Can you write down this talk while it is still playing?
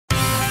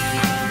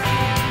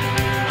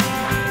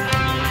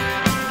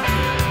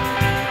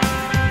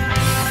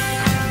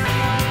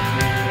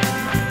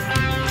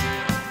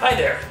Hi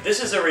there,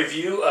 this is a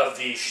review of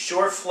the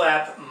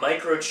SureFlap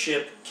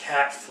microchip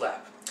cat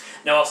flap.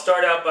 Now I'll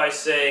start out by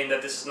saying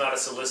that this is not a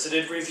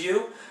solicited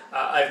review.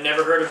 I've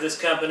never heard of this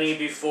company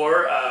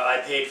before.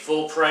 I paid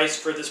full price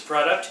for this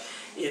product.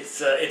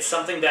 It's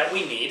something that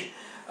we need.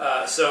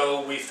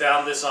 So we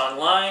found this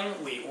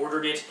online, we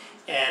ordered it,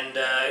 and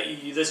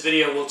this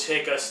video will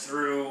take us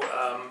through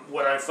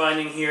what I'm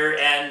finding here,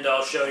 and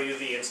I'll show you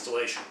the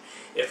installation.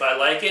 If I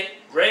like it,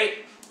 great.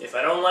 If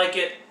I don't like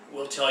it,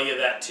 we'll tell you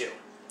that too.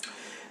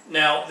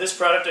 Now, this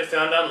product I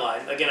found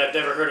online. Again, I've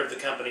never heard of the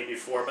company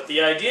before, but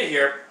the idea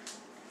here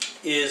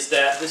is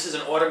that this is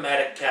an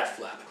automatic cat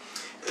flap.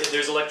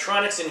 There's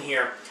electronics in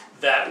here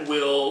that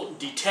will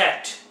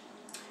detect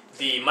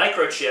the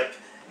microchip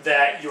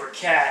that your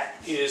cat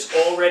is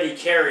already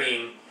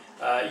carrying,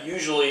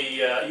 usually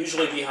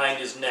behind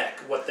his neck.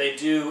 What they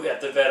do at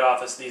the vet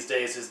office these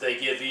days is they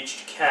give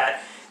each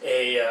cat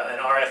an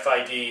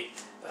RFID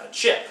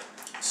chip,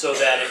 so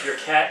that if your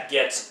cat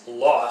gets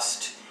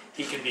lost,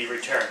 he can be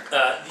returned.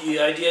 The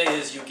idea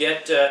is you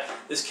get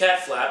this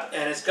cat flap,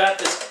 and it's got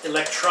this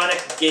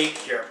electronic gate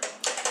here.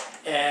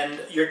 And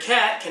your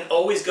cat can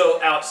always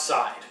go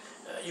outside.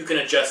 You can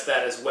adjust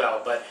that as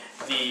well, but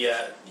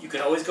you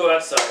can always go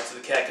outside, so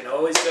the cat can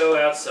always go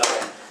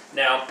outside.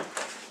 Now,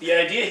 the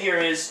idea here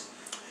is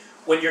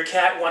when your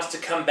cat wants to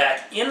come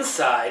back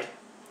inside,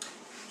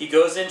 he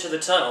goes into the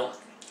tunnel,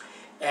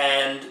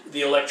 and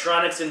the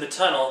electronics in the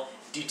tunnel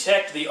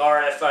detect the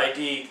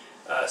RFID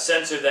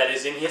sensor that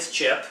is in his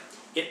chip.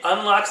 It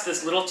unlocks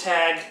this little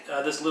tag,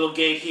 this little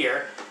gate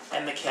here,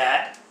 and the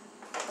cat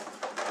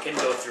can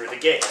go through the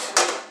gate.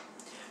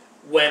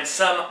 When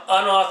some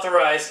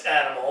unauthorized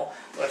animal,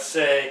 let's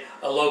say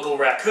a local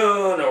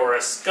raccoon or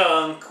a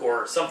skunk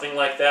or something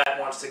like that,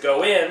 wants to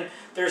go in,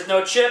 there's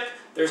no chip,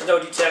 there's no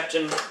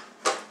detection.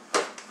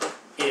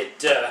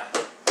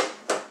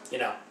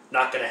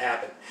 Not going to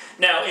happen.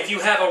 Now, if you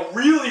have a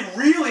really,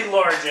 really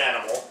large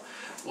animal,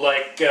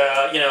 like,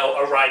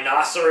 a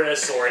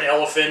rhinoceros or an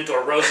elephant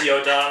or Rosie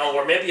O'Donnell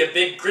or maybe a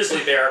big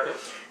grizzly bear,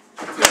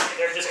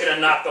 they're just going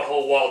to knock the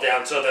whole wall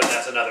down, so then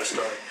that's another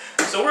story.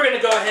 So we're going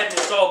to go ahead and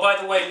install.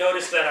 By the way,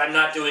 notice that I'm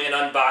not doing an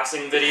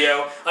unboxing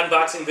video.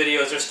 Unboxing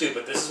videos are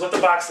stupid. This is what the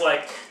box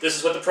like. This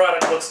is what the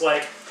product looks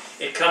like.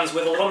 It comes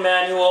with a little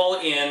manual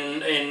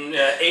in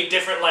 8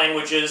 different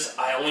languages.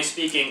 I only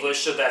speak English,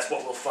 so that's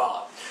what we'll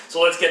follow.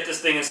 So let's get this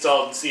thing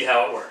installed and see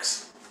how it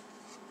works.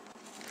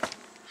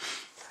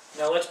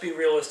 Now let's be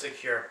realistic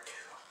here.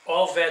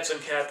 All vets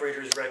and cat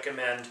breeders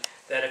recommend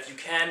that if you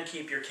can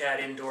keep your cat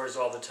indoors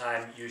all the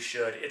time, you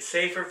should. It's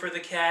safer for the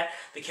cat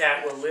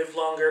will live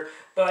longer,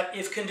 but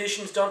if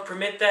conditions don't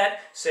permit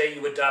that, say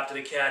you adopted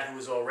a cat who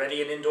was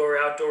already an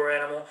indoor-outdoor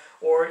animal,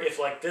 or if,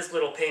 like this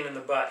little pain in the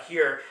butt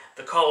here,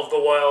 the call of the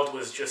wild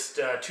was just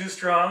too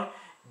strong,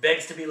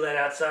 begs to be let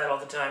outside all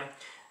the time,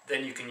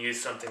 then you can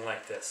use something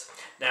like this.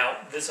 Now,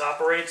 this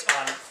operates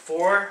on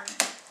 4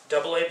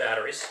 AA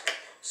batteries,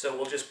 so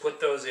we'll just put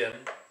those in.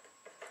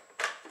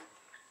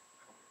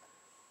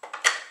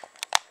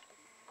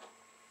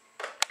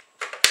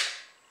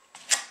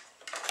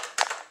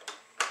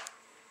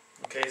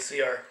 Okay,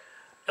 see, our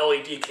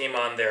LED came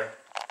on there.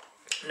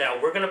 Now,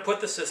 we're going to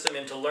put the system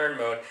into learn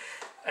mode,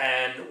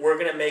 and we're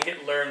going to make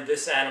it learn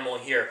this animal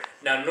here.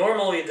 Now,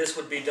 normally this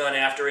would be done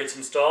after it's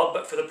installed,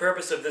 but for the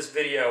purpose of this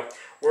video,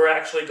 we're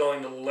actually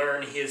going to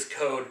learn his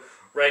code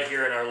right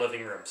here in our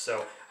living room.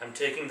 So, I'm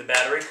taking the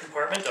battery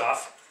compartment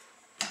off.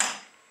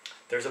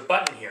 There's a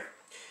button here.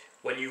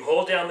 When you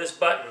hold down this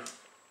button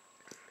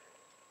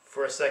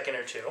for a second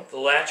or two, the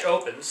latch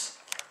opens.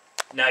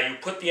 Now you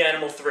put the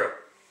animal through.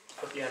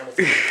 Put the animal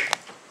through.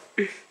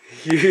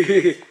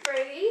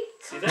 Ready?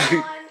 See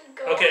that?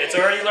 Okay, it's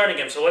already learning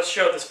him, so let's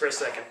show this for a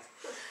second.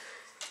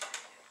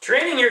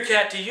 Training your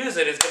cat to use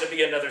it is going to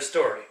be another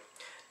story.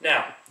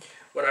 Now,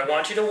 what I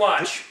want you to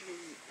watch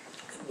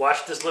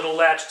this little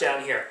latch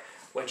down here.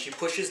 When she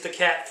pushes the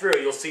cat through,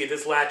 you'll see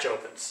this latch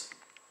opens.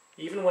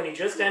 Even when he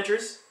just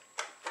enters,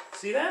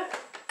 see that?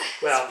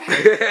 Well,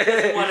 he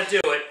doesn't want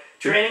to do it.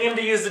 Training him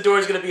to use the door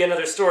is going to be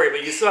another story,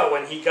 but you saw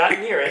when he got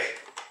near it,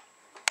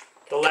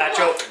 the latch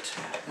opened.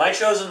 My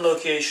chosen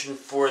location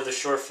for the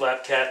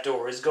SureFlap cat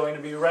door is going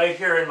to be right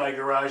here in my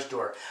garage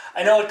door.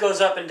 I know it goes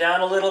up and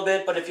down a little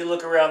bit, but if you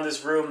look around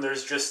this room,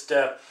 there's just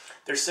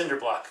there's cinder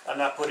block. I'm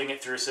not putting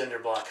it through cinder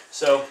block.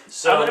 So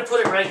I'm going to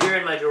put it right here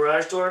in my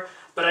garage door,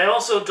 but I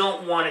also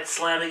don't want it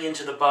slamming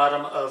into the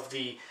bottom of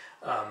the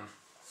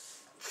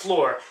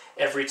floor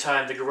every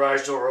time the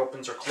garage door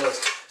opens or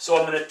closes. So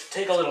I'm going to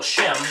take a little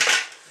shim,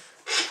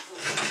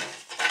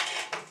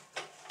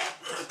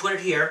 put it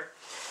here,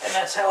 and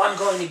that's how I'm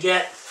going to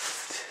get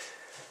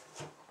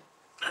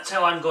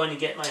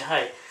my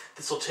height.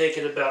 This will take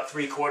it about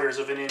 3/4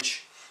 of an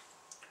inch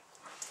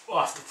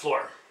off the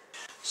floor.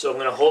 So I'm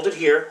going to hold it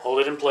here, hold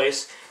it in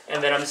place,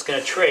 and then I'm just going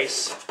to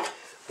trace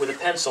with a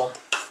pencil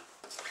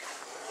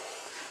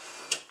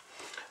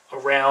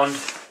around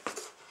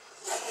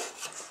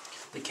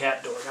the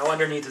cat door. Now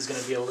underneath is going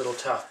to be a little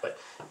tough, but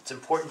it's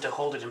important to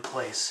hold it in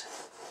place.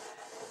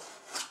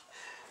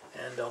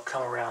 And I'll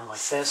come around like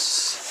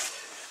this.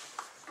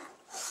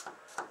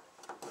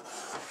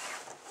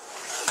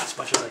 as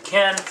much as I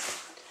can.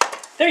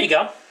 There you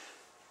go.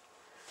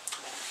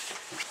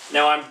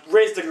 Now I'm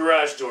raised the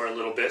garage door a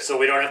little bit so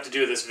we don't have to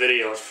do this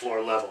video at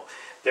floor level.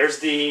 There's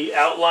the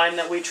outline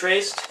that we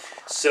traced,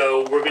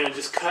 so we're going to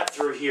just cut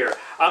through here.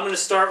 I'm going to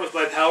start with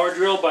my power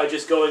drill by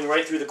just going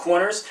right through the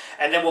corners,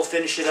 and then we'll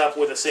finish it up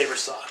with a saber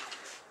saw.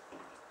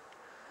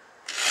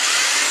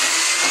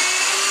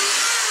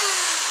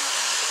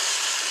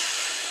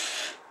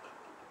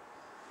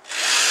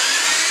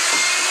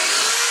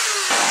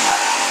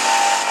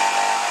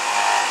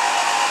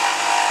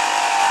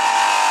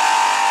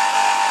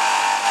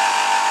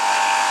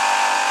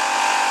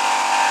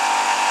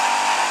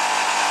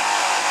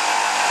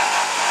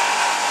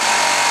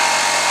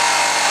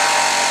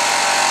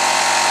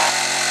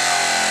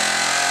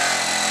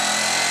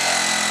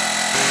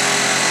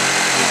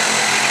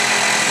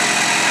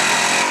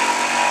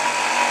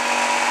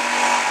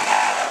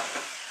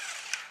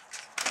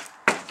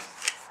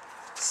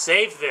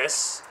 Save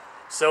this,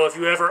 so if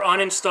you ever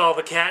uninstall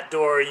the cat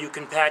door, you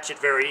can patch it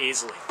very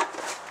easily.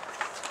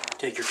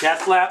 Take your cat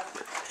flap,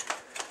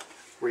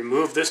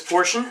 remove this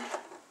portion,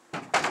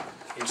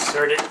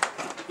 insert it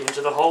into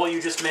the hole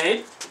you just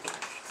made,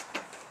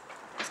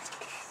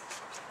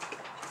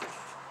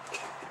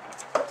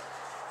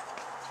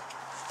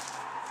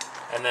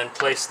 and then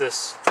place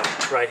this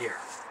right here.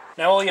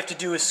 Now all you have to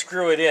do is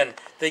screw it in.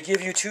 They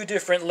give you 2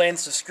 different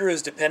lengths of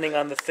screws depending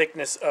on the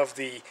thickness of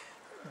the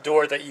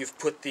door that you've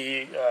put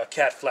the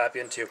cat flap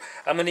into.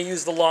 I'm going to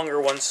use the longer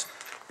ones.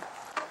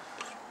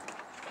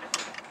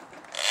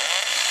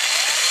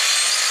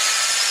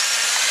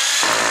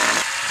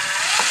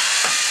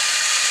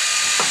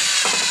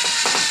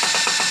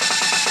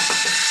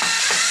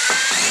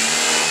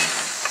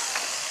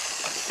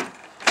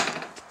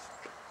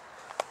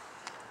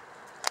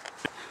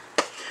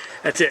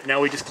 That's it.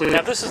 Now we just clean it.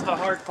 Now this is the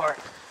hard part.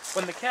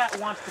 When the cat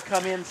wants to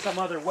come in some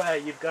other way,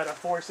 you've got to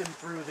force him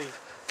through the...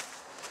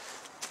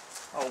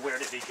 Oh, where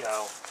did he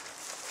go?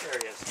 There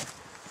he is.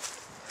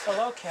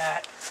 Hello,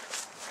 cat.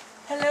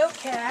 Hello,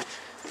 cat.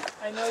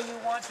 I know you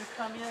want to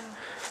come in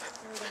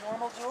through the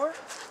normal door.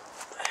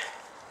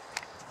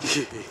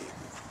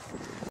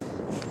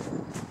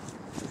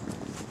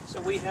 So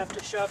we have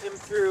to shove him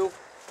through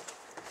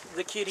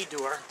the kitty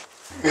door.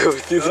 Go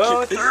through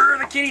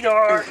the kitty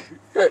door.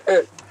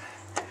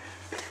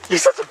 You're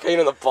such a pain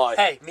in the butt.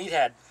 Hey,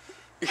 meathead.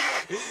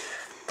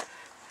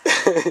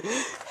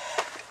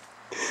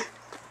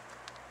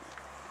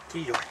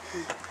 Kitty door.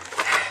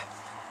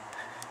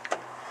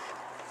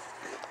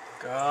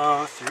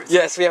 Go through.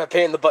 Yes, we have a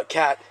pain in the butt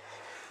cat.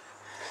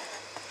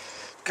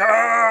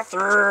 Go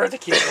through the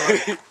kitty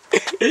door.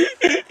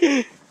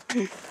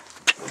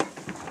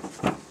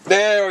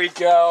 There we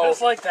go.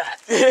 Just like that.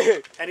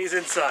 And he's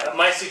inside.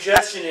 My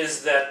suggestion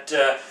is that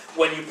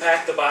when you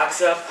pack the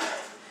box up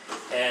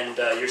and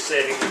you're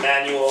saving the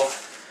manual,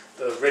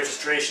 the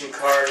registration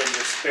card, and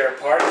your spare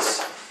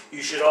parts,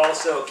 you should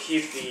also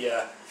keep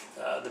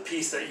the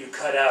piece that you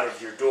cut out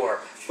of your door.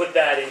 Put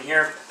that in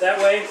here. That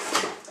way,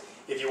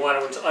 if you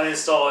want to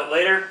uninstall it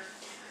later,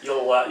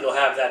 you'll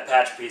have that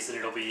patch piece and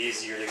it'll be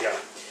easier to go.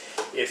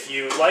 If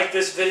you like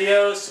this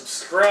video,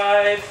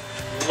 subscribe,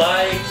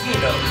 like, you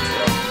know.